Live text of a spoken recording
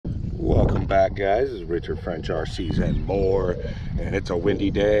back, guys. This is Richard French RCs and more, and it's a windy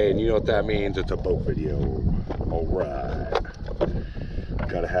day, and you know what that means? It's a boat video. All right,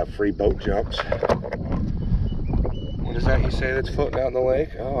 gotta have free boat jumps. What is that you say that's floating out in the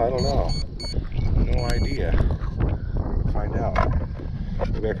lake? Oh, I don't know. No idea. Find out.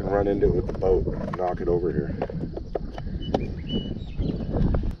 Maybe I can run into it with the boat and knock it over here.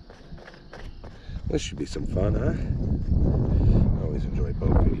 This should be some fun, huh? I always enjoy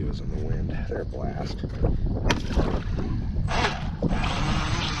boat videos in the wind. They're a blast.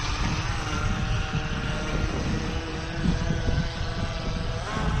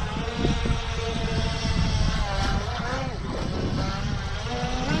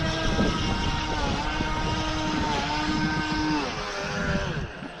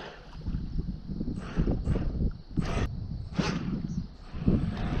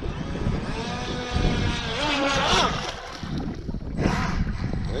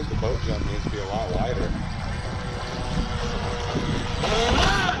 I think the boat jump needs to be a lot wider.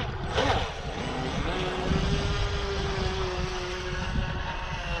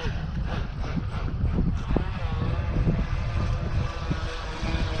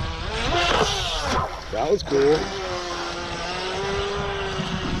 That was cool.